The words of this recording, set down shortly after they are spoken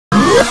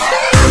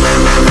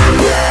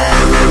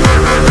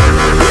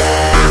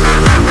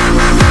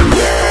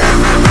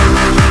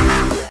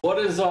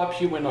up,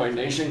 Humanoid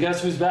Nation?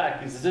 Guess who's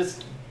back? Is this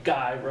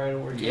guy right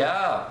over here?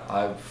 Yeah,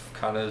 I've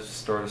kind of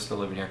sort of still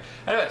living here.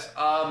 Anyways,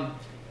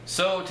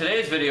 so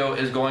today's video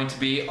is going to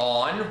be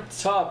on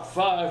Top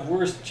 5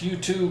 worst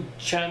YouTube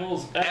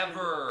channels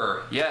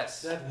ever.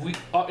 Yes. That we,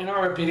 in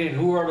our opinion,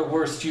 who are the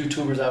worst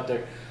YouTubers out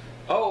there?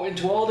 Oh, and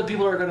to all the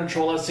people who are going to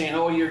troll us saying,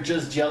 oh, you're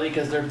just jelly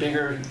because they're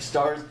bigger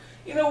stars.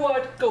 You know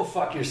what? Go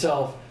fuck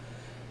yourself.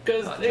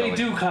 Because they jelly.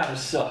 do kind of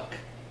suck.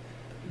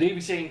 They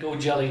be saying go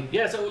jelly.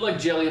 Yes, I would like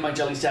jelly in my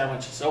jelly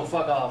sandwich, so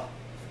fuck off.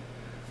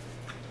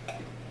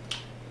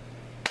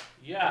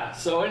 Yeah,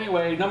 so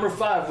anyway, number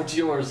 5, what's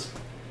yours?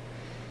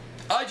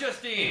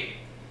 Justine.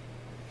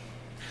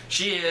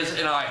 She is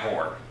an eye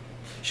whore.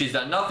 She's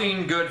done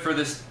nothing good for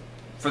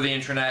the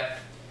internet,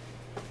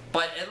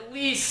 but at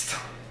least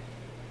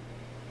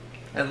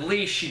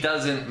she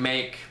doesn't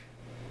make,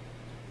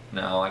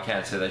 no, I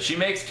can't say that. She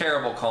makes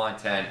terrible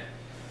content,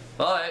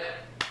 but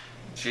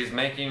she's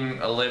making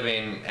a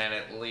living, and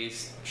at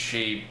least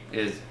she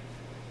is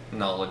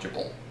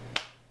knowledgeable.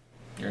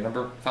 Your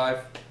number 5?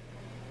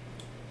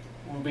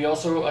 Will be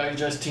also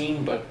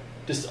iJustine, but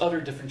this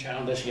other different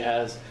channel that she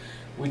has,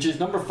 which is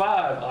number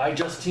 5,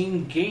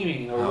 iJustine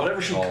Gaming, or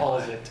whatever she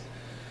calls it.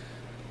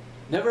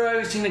 Never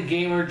ever seen a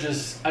gamer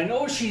just, I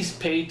know she's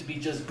paid to be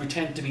just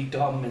pretend to be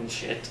dumb and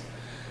shit,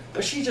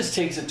 but she just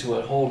takes it to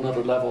a whole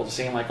nother level,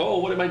 saying like, oh,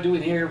 what am I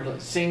doing here?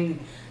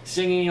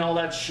 Singing all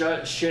that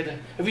shit.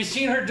 Have you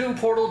seen her do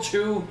Portal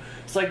 2?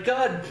 It's like,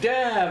 god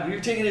damn,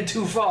 you're taking it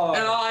too far.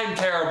 And I'm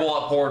terrible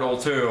at Portal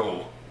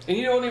 2. And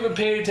you don't even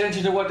pay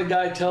attention to what the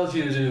guy tells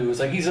you to do. It's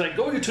like, he's like,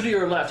 go to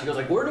your left. He goes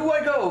like, where do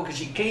I go? Because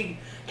she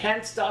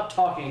can't stop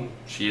talking.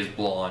 She is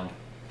blonde.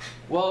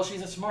 Well,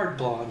 she's a smart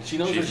blonde. She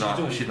knows what she's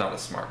doing. She's not a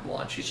smart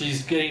blonde.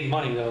 She's getting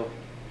money, though.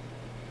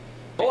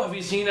 Oh, have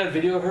you seen that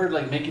video of her,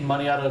 like, making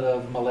money out of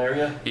the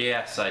malaria?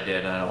 Yes, I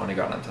did. I don't want to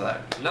go into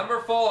that. Number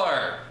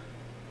 4.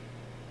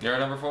 You're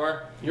number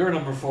 4? You're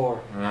number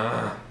 4.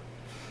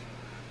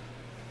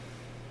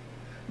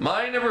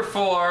 My number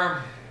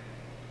 4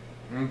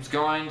 is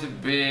going to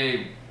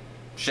be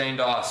Shane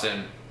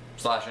Dawson /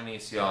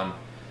 Anision,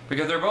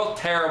 because they're both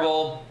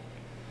terrible.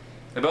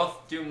 They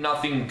both do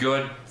nothing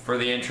good for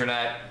the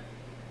internet.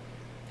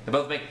 They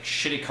both make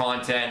shitty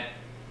content,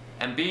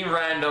 and being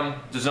random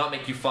does not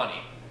make you funny.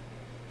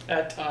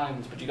 At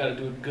times, but you gotta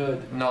do it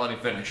good. No, let me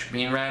finish.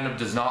 Being random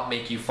does not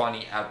make you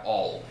funny at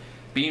all.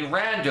 Being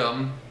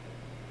random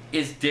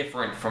is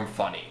different from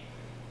funny.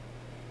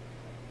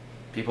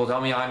 People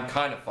tell me I'm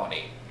kind of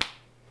funny.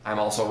 I'm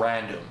also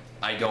random.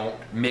 I don't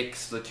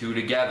mix the two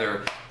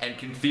together and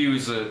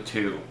confuse the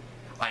two.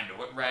 I know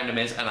what random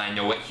is and I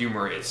know what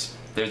humor is.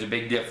 There's a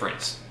big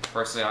difference.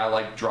 Personally, I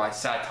like dry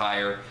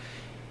satire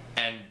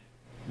and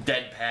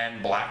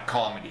deadpan black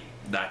comedy.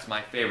 That's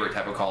my favorite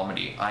type of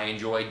comedy. I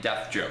enjoy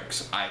death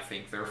jokes. I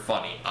think they're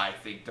funny. I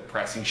think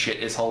depressing shit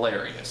is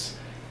hilarious.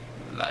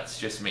 That's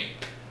just me.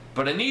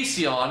 But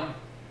Anision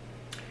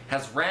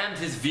has rammed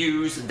his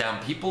views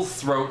down people's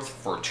throats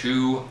for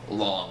too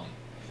long.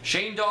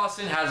 Shane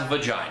Dawson has a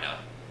vagina.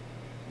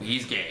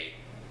 He's gay.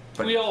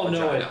 But we all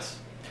know it.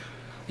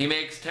 He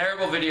makes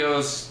terrible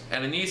videos,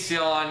 and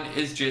Anision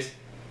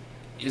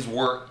is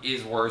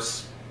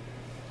worse.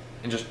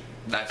 And just,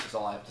 that's just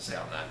all I have to say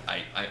on that.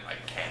 I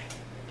can't.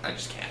 I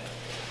just can't.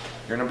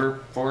 Your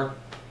number 4?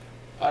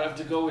 I'd have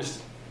to go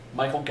with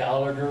Michael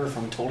Gallagher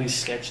from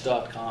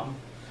TotallySketch.com.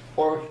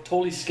 Or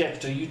Totally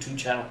Sketch, the YouTube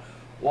channel.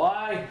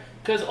 Why?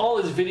 Because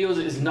all his videos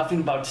is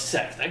nothing about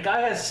sex. That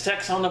guy has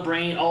sex on the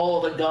brain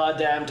all the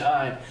goddamn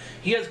time.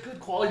 He has good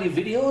quality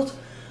videos,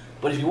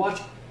 but if you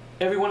watch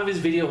every one of his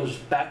videos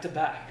back to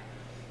back,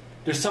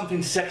 there's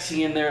something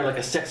sexy in there, like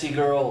a sexy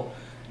girl.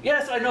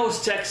 Yes, I know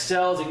sex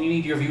sells and you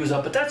need your views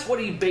up, but that's what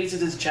he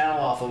bases his channel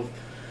off of.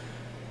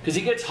 Because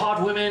he gets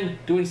hot women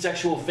doing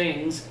sexual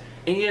things,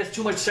 and he has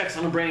too much sex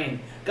on the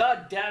brain.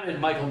 God damn it,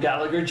 Michael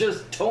Gallagher,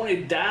 just tone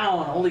it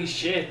down, holy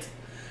shit.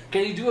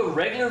 Can you do a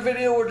regular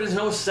video where there's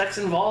no sex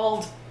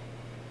involved?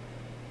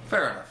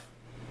 Fair enough.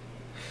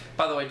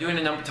 By the way, doing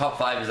a top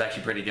 5 is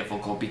actually pretty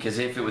difficult, because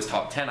if it was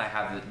top 10, I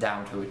have it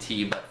down to a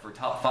T, but for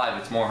top 5,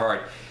 it's more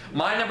hard.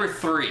 My number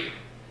 3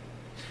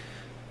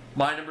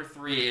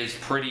 is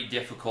pretty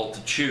difficult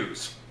to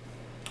choose.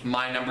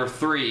 My number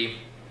 3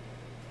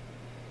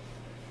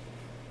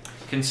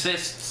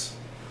 consists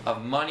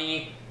of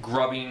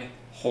money-grubbing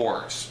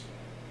whores.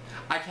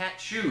 I can't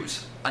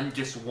choose. I'm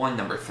just one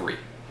number 3.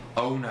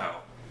 Oh no.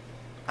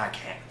 I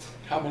can't.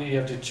 How many do you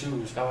have to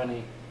choose? How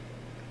many?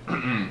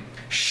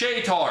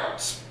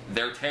 Shaytards.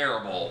 They're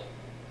terrible.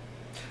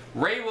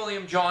 Ray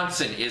William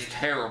Johnson is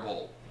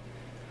terrible.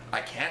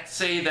 I can't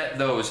say that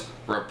those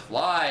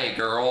reply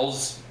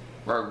girls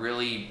are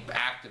really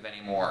active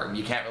anymore.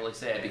 You can't really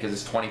say it because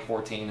it's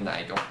 2014 and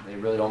they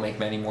really don't make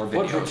many more videos.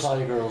 What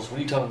reply girls? What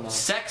are you talking about?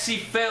 Sexy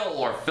Phil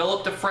or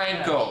Philip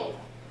DeFranco. Yeah.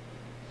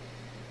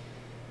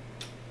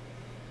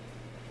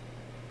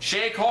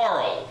 Shay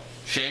Carl.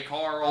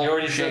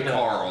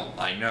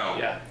 I know.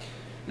 Yeah.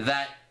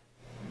 That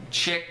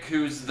chick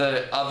who's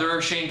the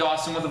other Shane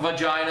Dawson with a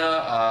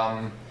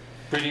vagina.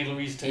 Brittany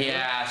Louise Taylor.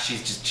 Yeah,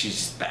 she's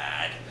just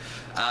bad.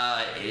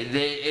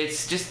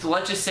 It's just,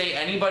 let's just say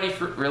anybody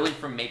really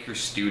from Maker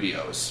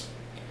Studios.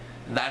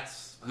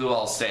 That's who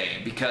I'll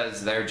say,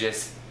 because they're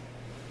just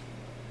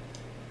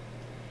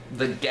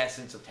the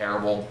essence of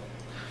terrible,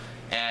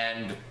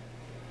 and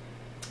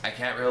I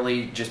can't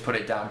really just put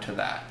it down to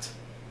that.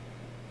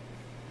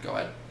 Go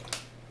ahead.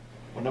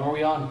 What number are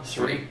we on?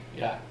 3?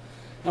 Yeah.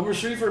 Number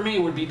 3 for me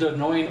would be the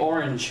annoying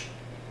orange.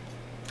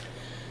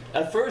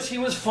 At first he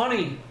was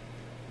funny,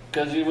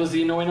 because he was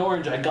the annoying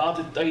orange. I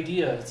got the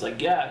idea. It's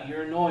like, yeah,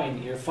 you're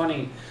annoying, you're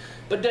funny.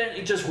 But then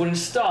it just wouldn't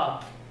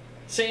stop.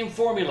 Same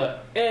formula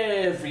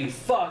every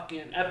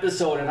fucking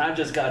episode, and I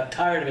just got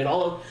tired of it.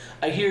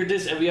 I hear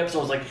this every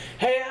episode. It's like,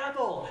 hey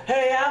apple,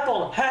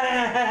 ha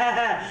ha ha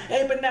ha,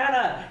 hey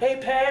banana, hey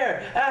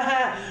pear, ha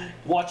ha.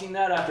 Watching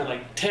that after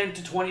like 10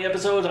 to 20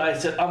 episodes, I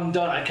said, I'm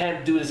done. I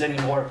can't do this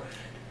anymore.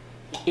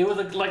 It was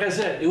like I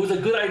said, it was a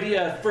good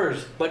idea at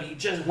first, but he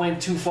just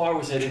went too far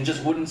with it and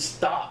just wouldn't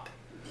stop.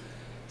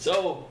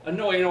 So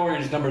annoying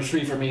orange, number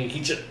 3 for me.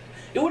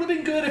 It would have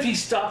been good if he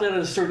stopped at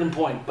a certain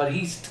point, but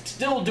he's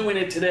still doing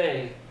it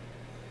today.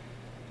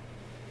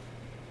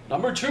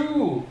 Number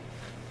 2.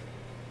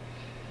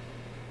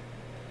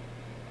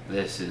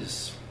 This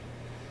is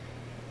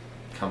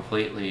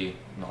completely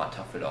not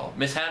tough at all.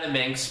 Miss Hannah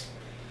Minx,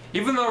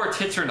 even though her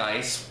tits are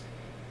nice,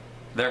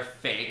 they're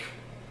fake,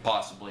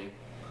 possibly.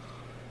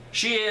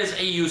 She is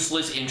a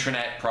useless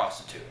internet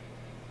prostitute.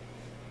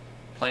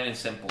 Plain and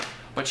simple.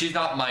 But she's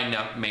not my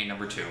main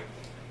number 2.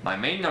 My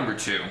main number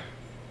 2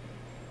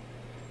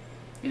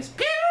 is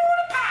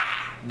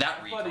PewDiePie!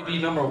 That retard. Thought he'd be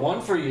number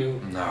 1 for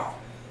you. No.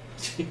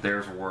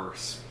 There's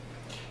worse.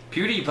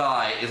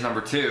 PewDiePie is number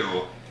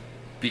 2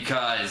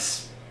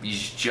 because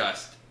he's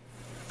just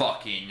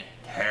fucking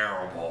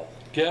terrible.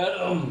 Get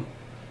him!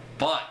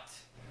 But,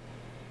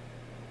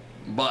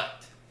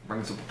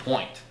 brings up a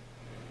point.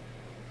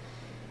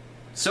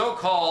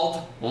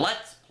 So-called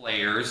Let's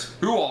Players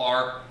who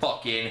are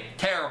fucking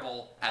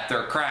terrible at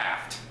their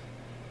craft.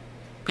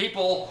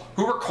 People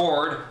who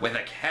record with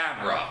a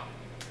camera.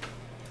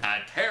 A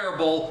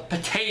terrible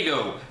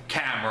potato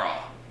camera.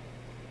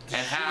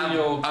 And have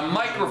a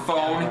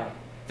microphone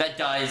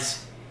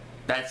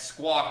that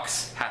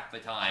squawks half the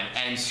time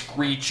and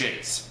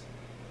screeches.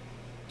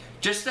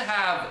 Just to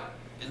have,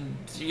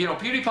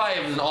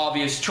 PewDiePie is an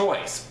obvious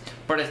choice,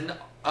 but as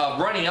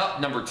running up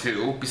number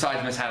 2,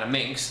 besides Miss Hannah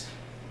Minx,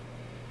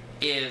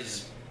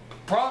 is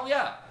probably,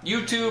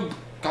 YouTube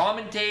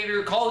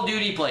commentator, Call of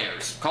Duty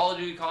players, Call of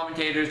Duty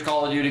commentators,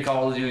 Call of Duty,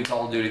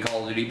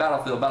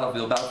 Battlefield,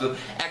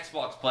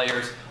 Xbox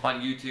players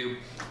on YouTube,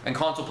 and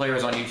console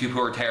players on YouTube who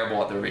are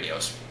terrible at their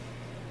videos.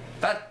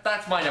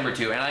 That's my number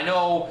 2, and I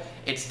know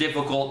it's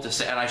difficult to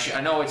say, and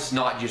I know it's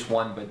not just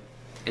one, but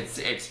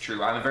it's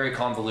true. I'm a very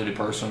convoluted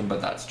person,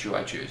 but that's true.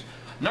 I choose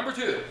number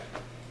 2.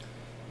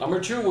 Number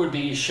 2 would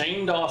be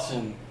Shane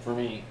Dawson for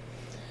me.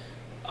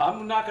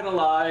 I'm not gonna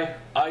lie,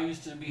 I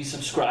used to be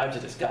subscribed to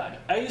this guy.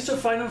 I used to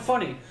find him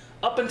funny,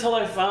 up until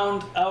I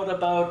found out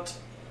about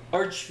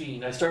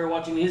Archfiend. I started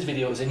watching his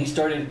videos, and he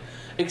started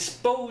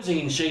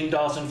exposing Shane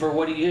Dawson for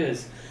what he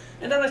is.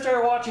 And then I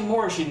started watching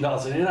more Shane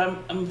Dawson, and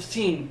I'm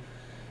seeing,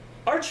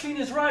 Archfiend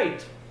is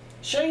right.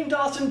 Shane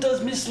Dawson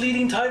does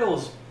misleading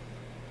titles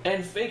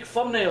and fake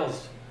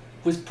thumbnails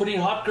with putting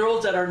hot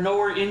girls that are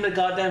nowhere in the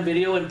goddamn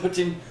video, and puts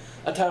in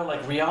a title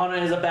like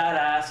Rihanna is a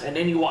badass, and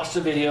then you watch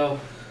the video,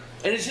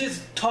 and it's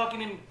just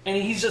talking, and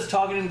he's just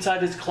talking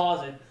inside his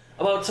closet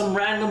about some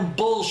random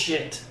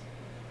bullshit.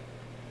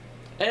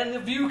 And the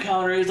view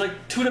counter is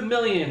like 2 to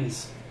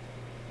millions.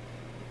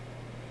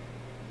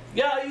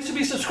 Yeah, I used to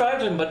be subscribed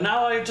to him, but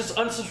now I just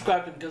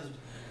unsubscribed him because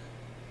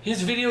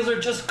his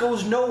videos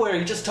goes nowhere.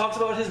 He just talks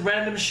about his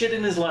random shit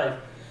in his life.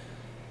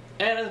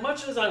 And as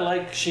much as I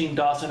like Shane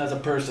Dawson as a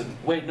person,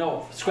 wait,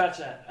 no, scratch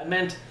that.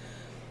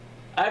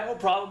 I have no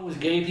problem with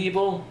gay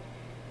people.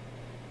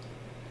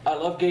 I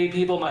love gay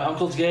people. My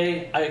uncle's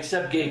gay. I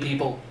accept gay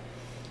people.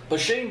 But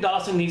Shane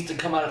Dawson needs to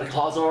come out of the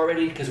closet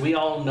already, because we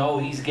all know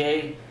he's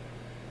gay.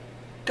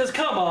 Because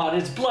come on,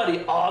 it's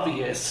bloody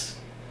obvious.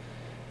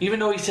 Even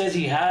though he says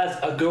he has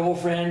a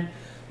girlfriend,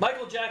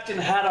 Michael Jackson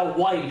had a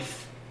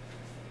wife.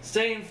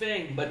 Same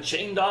thing, but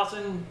Shane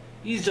Dawson,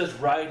 he's just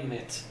riding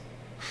it.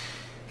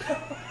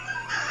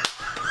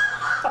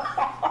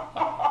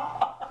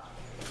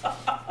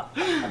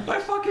 My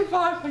fucking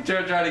 5.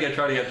 Try it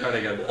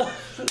again.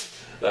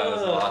 That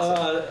was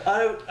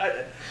awesome.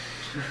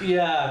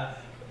 Yeah.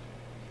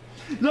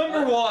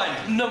 Number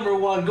 1. Number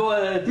 1, go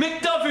ahead.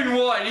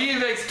 McDuffin1. He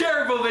makes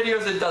terrible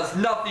videos and does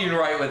nothing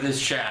right with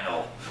his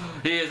channel.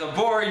 He is a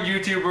boring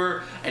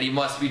YouTuber and he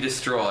must be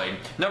destroyed.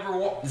 Number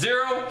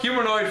 0,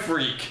 Humanoid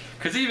Freak.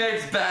 Because he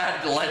makes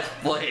bad Let's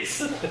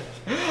Plays.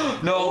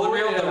 No,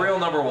 the real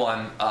number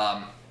 1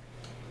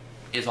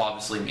 is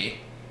obviously me.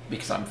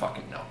 Because I'm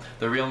fucking no.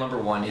 The real number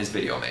 1 is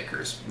video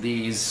makers.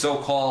 These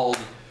so-called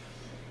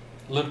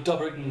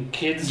lip-dubbing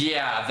kids.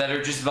 Yeah, that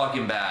are just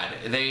fucking bad.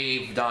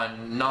 They've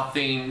done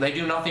nothing. They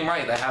do nothing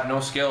right. They have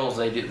no skills.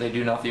 They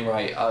do nothing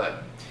right.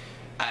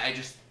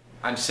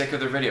 I'm sick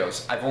of their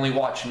videos. I've only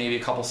watched maybe a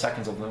couple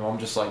seconds of them. I'm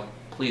just like,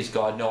 Please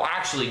God, no.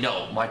 Actually,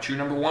 no. My true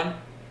number one?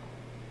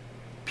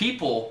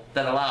 People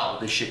that allow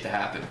this shit to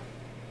happen.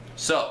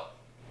 So,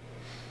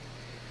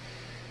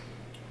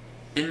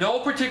 in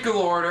no particular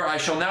order, I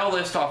shall now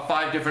list off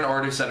 5 different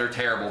artists that are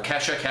terrible.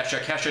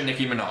 Kesha,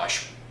 Nicki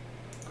Minaj.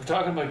 We're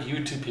talking about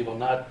YouTube people,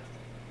 not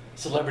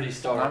celebrity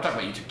stars. No, I'm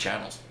talking about YouTube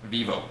channels.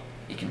 Vivo.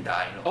 He can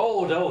die. No.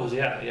 Oh, those,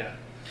 yeah.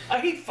 I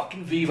hate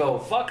fucking Vivo.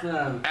 Fuck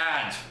them.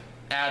 Ads.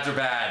 Ads are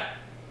bad.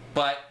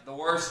 But the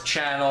worst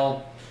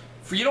channel...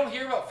 You don't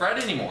hear about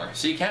Fred anymore,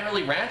 so you can't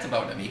really rant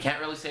about him. You can't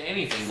really say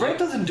anything. Fred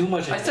doesn't do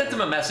much. I sent him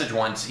a message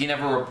once.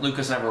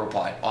 Lucas never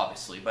replied,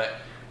 obviously. But,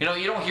 you know,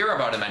 you don't hear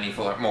about him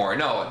anymore.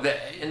 No.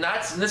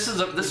 This is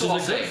a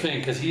good thing,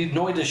 because he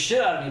annoyed the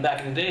shit out of me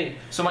back in the day.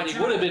 So he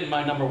would have been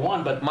my number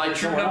one, but my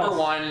true number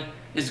one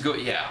is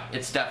good. Yeah,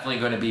 it's definitely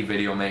going to be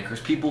video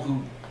makers. People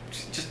who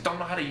just don't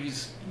know how to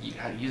use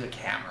a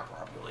camera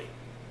properly.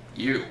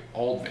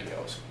 Old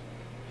videos.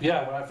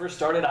 Yeah, when I first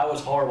started, I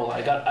was horrible.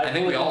 I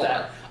think we all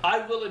were. I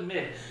will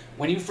admit,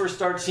 when you first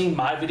start seeing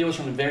my videos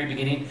from the very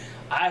beginning,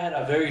 I had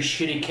a very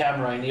shitty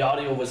camera and the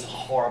audio was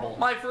horrible.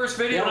 My first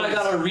video. Then I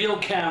got a real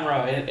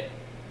camera,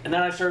 and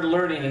then I started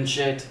learning and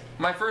shit.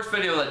 My first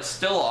video that's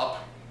still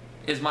up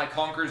is my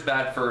Conker's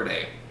Bad Fur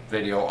Day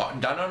video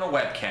done on a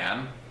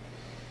webcam,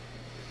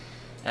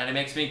 and it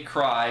makes me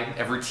cry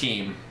every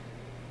team.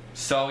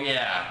 So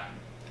yeah,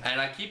 and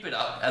I keep it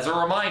up as a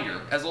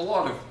reminder, as a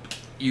lot of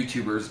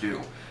YouTubers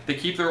do. They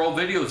keep their old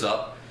videos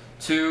up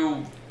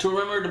to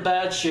remember the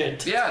bad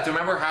shit. Yeah, to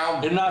remember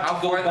how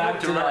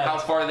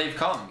far they've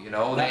come. You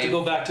know, not to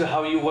go back to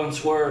how you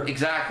once were.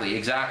 Exactly.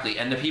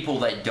 And the people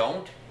that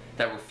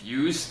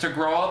refuse to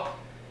grow up.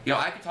 You know,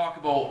 I could talk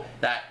about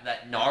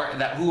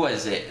that who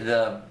was it?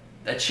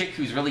 That chick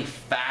who's really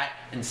fat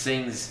and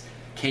sings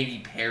Katy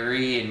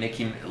Perry and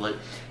Nicki.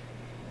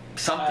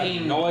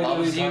 Something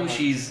loves you.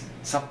 She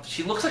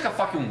looks like a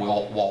fucking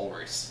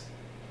walrus.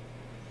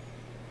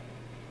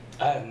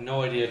 I have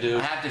no idea, dude.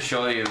 I have to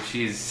show you.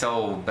 She's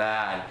so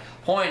bad.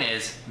 Point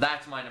is,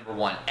 that's my number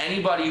one.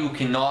 Anybody who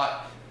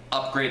cannot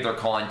upgrade their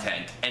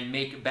content and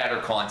make better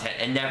content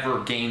and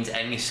never gains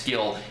any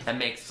skill and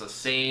makes the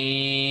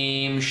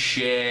same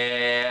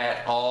shit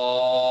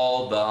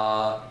all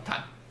the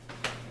time.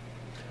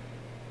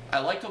 I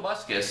like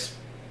Tobuscus,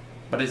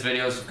 but his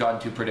videos have gotten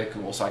too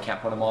predictable, so I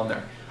can't put him on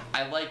there.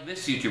 I like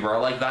this YouTuber. I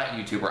like that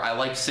YouTuber. I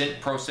like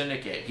Pro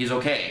Syndicate. He's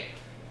okay,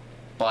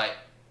 but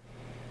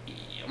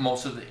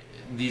most of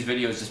these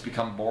videos just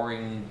become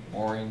boring.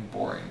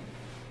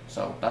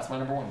 So that's my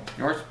number one.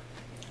 Yours?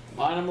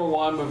 My number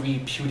one would be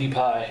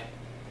PewDiePie.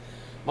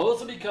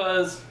 Mostly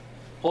because,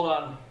 hold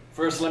on,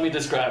 first let me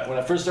describe. When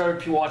I first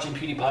started watching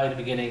PewDiePie in the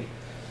beginning,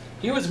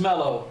 he was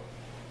mellow.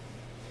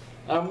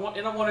 And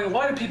I'm wondering,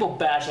 why do people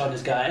bash on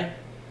this guy?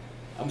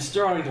 I'm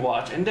starting to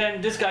watch. And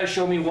then this guy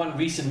showed me one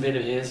recent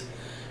video of his,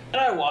 and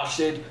I watched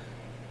it,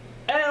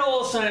 and all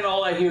of a sudden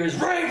all I hear is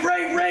rape.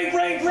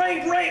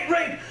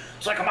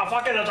 It's like, I'm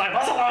fucking, it's like,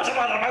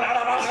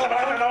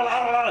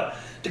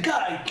 the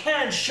guy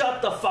can't shut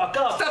the fuck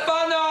up.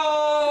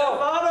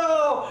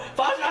 Stefano!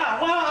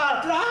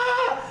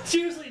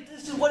 Seriously,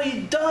 this is what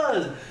he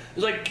does.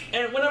 It's like,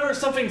 and whenever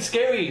something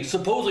scary,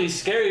 supposedly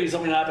scary,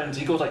 something happens,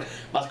 he goes like,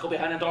 must go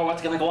behind the door,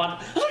 what's gonna go on?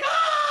 It's like,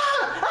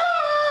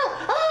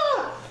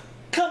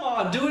 come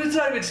on, dude, it's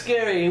not even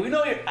scary. We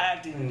know you're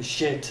acting and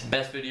shit.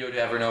 Best video to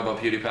ever know about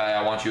PewDiePie.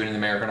 I want you in the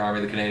American Army,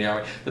 the Canadian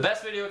Army. The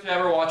best video to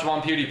ever watch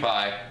on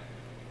PewDiePie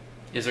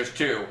is there's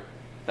two.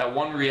 That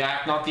one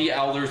react, not the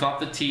elders, not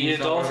the teens.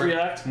 The adults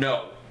react?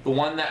 No. The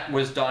one that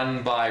was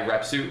done by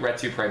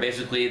Retsu Prey.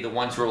 Basically, the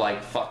ones who are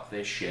like, fuck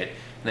this shit.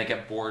 And they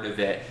get bored of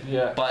it.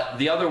 Yeah. But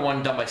the other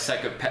one done by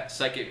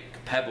Psychic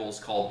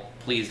Pebbles called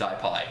Please Die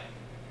Pie.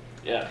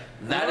 Yeah.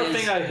 Another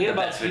thing I hate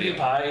about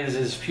PewDiePie is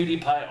his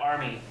PewDiePie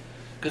army.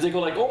 Because they go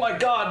like, oh my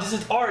god, this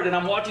is art. And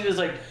I'm watching this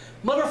like,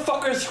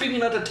 motherfucker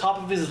screaming at the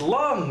top of his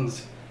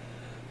lungs.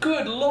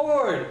 Good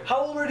lord! How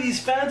old are these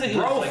fans of his?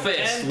 Bro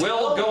Fist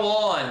will go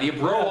on. The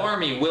Bro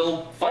Army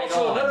will fight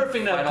also, on. Another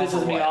thing that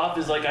pisses me off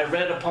is like I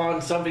read upon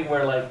something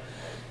where like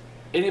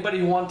anybody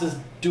who wants to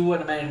do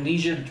an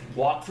amnesia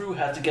walkthrough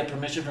has to get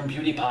permission from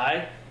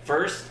PewDiePie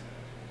first.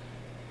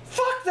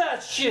 Fuck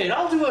that shit!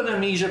 I'll do an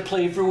amnesia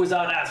playthrough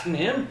without asking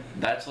him.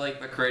 That's like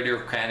the creator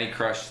of Candy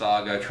Crush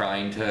Saga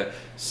trying to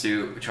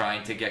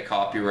get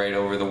copyright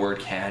over the word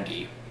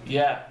candy.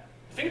 Yeah.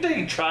 I think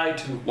they tried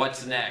to.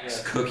 What's next?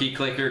 Yeah. Cookie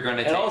Clicker gonna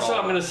take And also,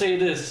 all I'm gonna say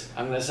this.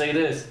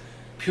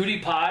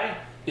 PewDiePie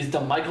is the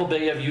Michael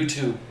Bay of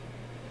YouTube.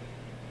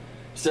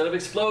 Instead of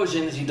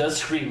explosions, he does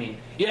screaming.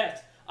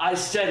 Yes, I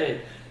said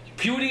it.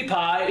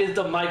 PewDiePie is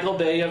the Michael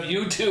Bay of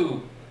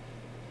YouTube.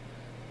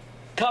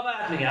 Come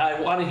at me.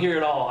 I want to hear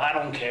it all. I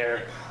don't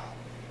care.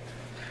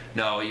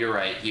 No, you're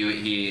right.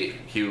 Wait.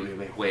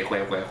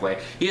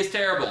 He is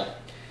terrible.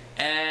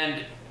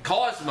 And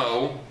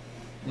Cosmo,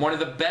 one of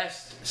the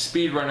best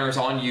speedrunners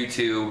on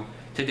YouTube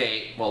to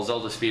date, well,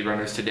 Zelda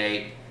speedrunners to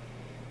date,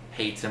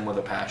 hates him with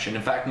a passion.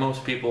 In fact,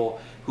 most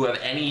people who have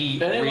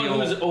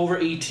anyone who's over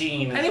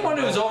 18, anyone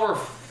who's over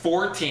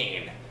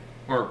 14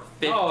 or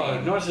 15.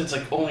 Oh, notice it's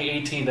like only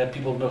 18 that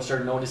people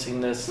start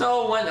noticing this.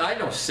 No, when I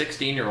know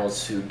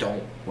 16-year-olds who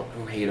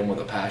hate him with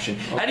a passion.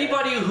 Okay.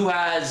 Anybody who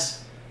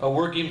has a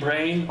working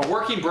brain,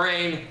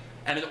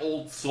 and an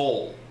old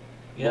soul,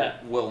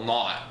 will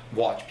not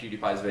watch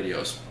PewDiePie's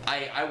videos.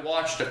 I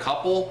watched a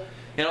couple,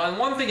 and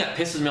one thing that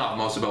pisses me off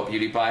most about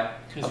PewDiePie,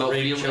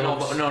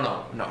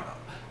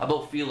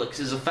 about Felix,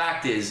 is the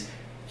fact is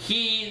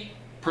he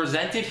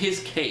presented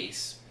his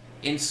case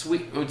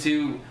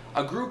to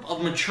a group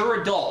of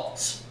mature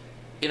adults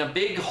in a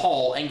big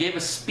hall and gave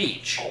a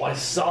speech. Oh, I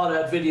saw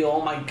that video.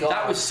 Oh my god.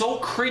 That was so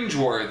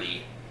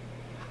cringeworthy.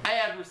 I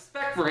had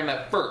respect for him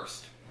at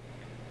first.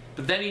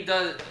 But then he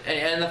does,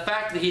 and the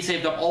fact that he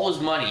saved up all his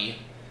money,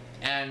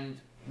 and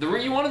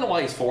you want to know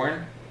why he's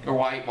foreign? Or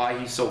why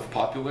he's so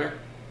popular?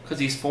 Because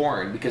he's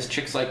foreign, because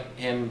chicks like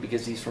him,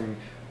 because he's from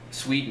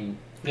Sweden.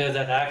 Yeah,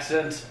 that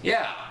accent.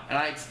 Yeah, and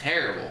it's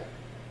terrible.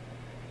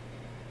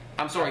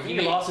 I'm sorry, he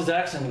lost his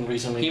accent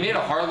recently. He made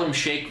a Harlem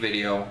Shake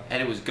video,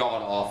 and it was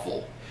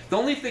god-awful. The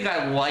only thing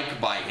I like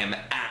by him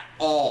at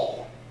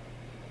all,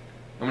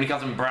 and when he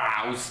calls him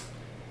brows,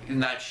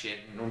 and that shit,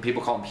 and when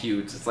people call him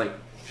pewds, it's like,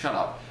 shut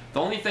up. The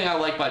only thing I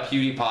like by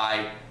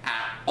PewDiePie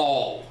at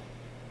all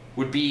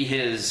would be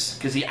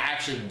because he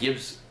actually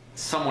gives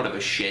somewhat of a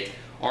shit,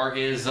 are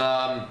his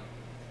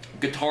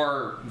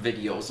guitar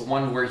videos. The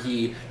one where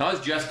not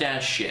his Just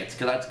Dance shit,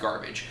 because that's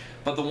garbage,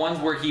 but the ones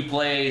where he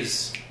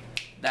plays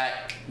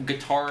that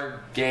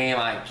guitar game,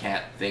 I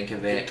can't think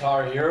of it.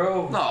 Guitar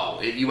Hero?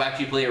 No, you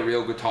actually play a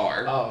real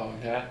guitar. Oh,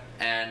 okay.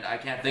 And I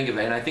can't think of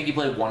it. And I think he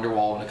played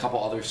Wonderwall and a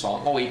couple other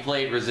songs. Oh, he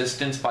played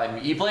Resistance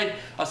he played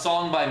a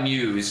song by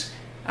Muse.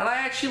 And I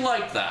actually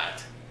like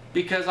that.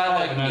 Because I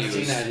like Muse. I haven't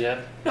seen that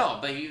yet. No,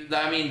 but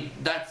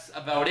that's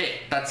about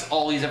it. That's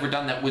all he's ever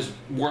done that was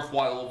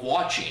worthwhile of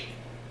watching.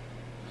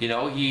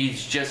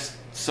 He's just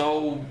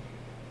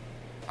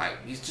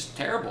he's just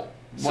terrible.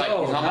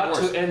 So, not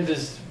to end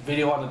this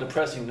video on a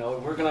depressing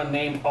note, we're going to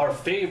name our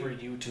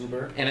favorite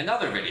YouTuber. In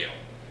another video.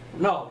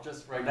 No,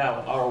 just right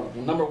now. Our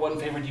 #1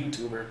 favorite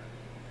YouTuber.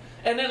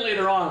 And then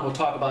later on, we'll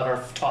talk about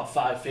our top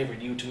 5 favorite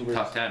YouTubers.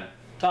 Top 10.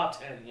 Top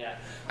 10, yeah.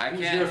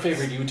 Who's your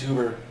favorite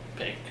YouTuber?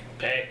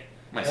 Pick.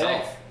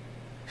 Myself.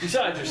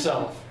 Besides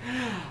yourself.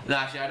 No,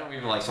 actually, I don't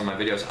even like some of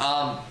my videos.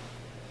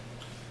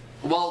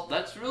 Well,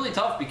 that's really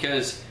tough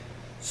because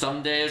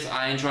some days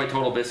I enjoy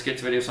Total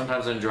Biscuits videos,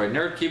 sometimes I enjoy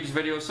NerdCube's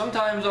videos,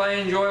 sometimes I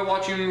enjoy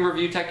watching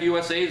Review Tech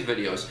USA's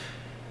videos.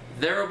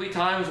 There will be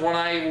times when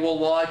I will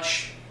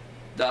watch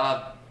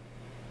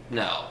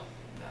no.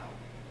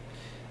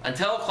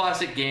 Until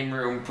Classic Game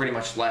Room pretty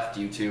much left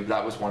YouTube,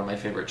 that was one of my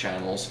favorite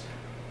channels.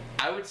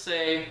 I would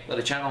say that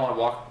a channel I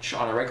watch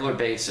on a regular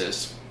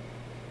basis,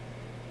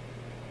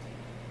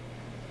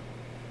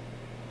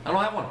 I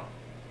don't have one.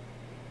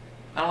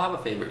 I don't have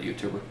a favorite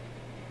YouTuber.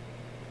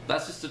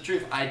 That's just the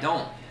truth. I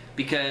don't.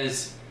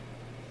 Because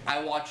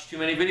I watch too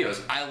many videos.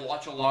 I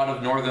watch a lot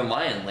of Northern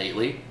Lion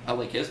lately. I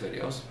like his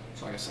videos.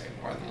 So I can say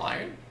Northern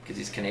Lion. Because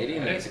he's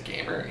Canadian and he's a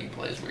gamer and he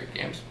plays weird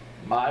games.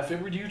 My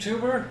favorite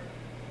YouTuber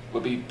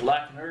would be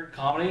Black Nerd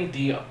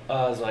Comedy.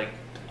 Like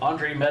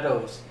Andre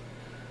Meadows.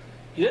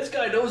 This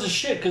guy knows his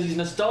shit because he's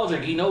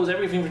nostalgic. He knows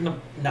everything from the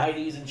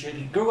 90s and shit.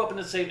 He grew up in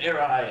the same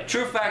era I had.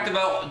 True fact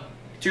about him.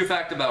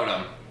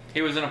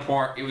 He was in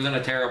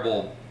a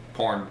terrible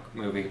porn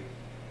movie.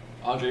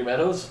 Andre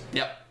Meadows?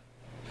 Yep.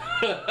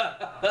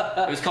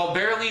 It was called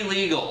Barely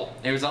Legal.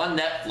 It was on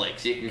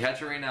Netflix. You can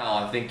catch it right now.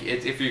 I think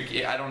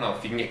I don't know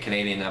if you can get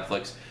Canadian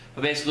Netflix,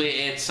 but basically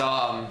it's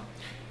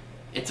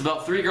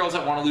about 3 girls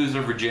that want to lose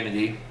their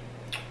virginity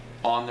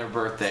on their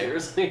birthday.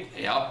 Seriously?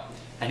 Yep.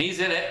 And he's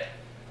in it.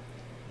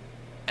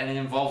 And it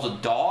involves a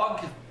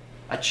dog,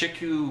 a chick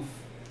who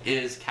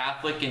is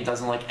Catholic and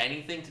doesn't like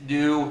anything to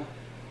do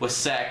with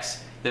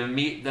sex,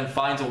 then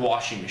finds a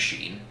washing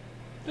machine.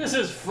 This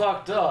is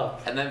fucked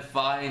up. And then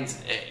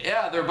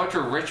they're a bunch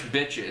of rich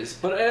bitches.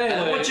 But anyway,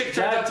 and one chick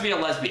turns out to be a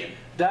lesbian.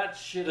 That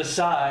shit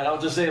aside, I'll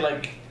just say,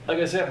 like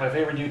I said, my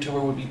favorite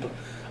YouTuber would be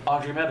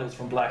Andre Meadows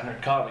from Black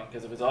Nerd Comedy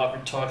because of his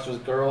awkward talks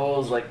with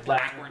girls, like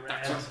Black Nerd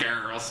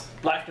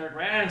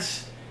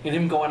Rants, and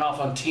him going off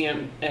on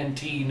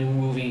TMNT new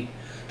movie,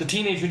 the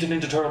Teenage Mutant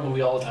Ninja Turtle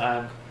movie all the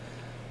time.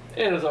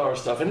 It was our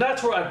stuff, and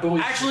that's where I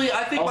believe. Actually,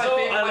 I think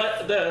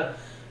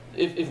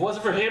if it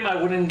wasn't for him, I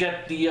wouldn't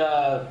get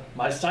the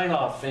my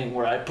sign-off thing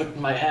where I put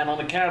my hand on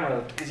the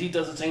camera because he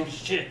does the same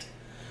shit.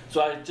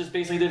 So I just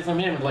basically did it from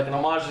him, like an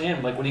homage to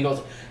him, like when he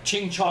goes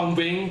ching chong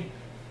bing,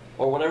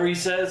 or whatever he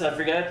says, I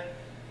forget,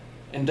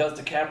 and does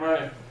the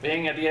camera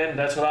thing at the end.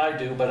 That's what I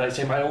do, but I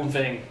say my own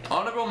thing.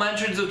 Honorable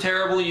mentions of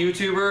terrible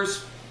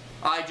YouTubers.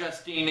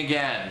 Justine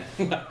again.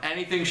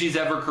 Anything she's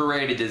ever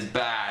created is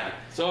bad.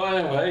 So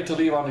anyway, to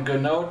leave on a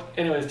good note,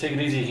 anyways, take it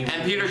easy.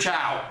 And Peter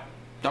Chow.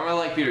 Don't really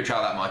like Peter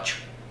Chow that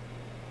much.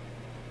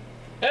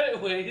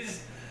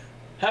 Anyways,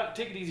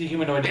 take it easy,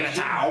 humanoid. Peter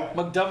Chow.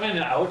 McDuffin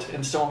out,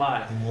 and so am I.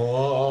 That's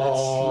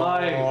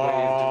my way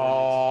of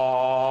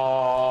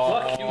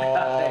doing it. Fuck you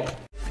guys.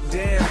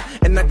 Damn,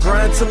 and I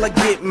grind till I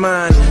get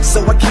mine.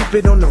 So I keep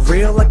it on the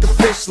reel like a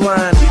fish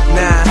line.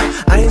 Nah,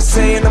 I ain't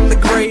saying I'm the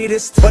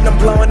greatest, but I'm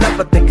blowing up.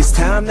 I think it's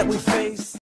time that we face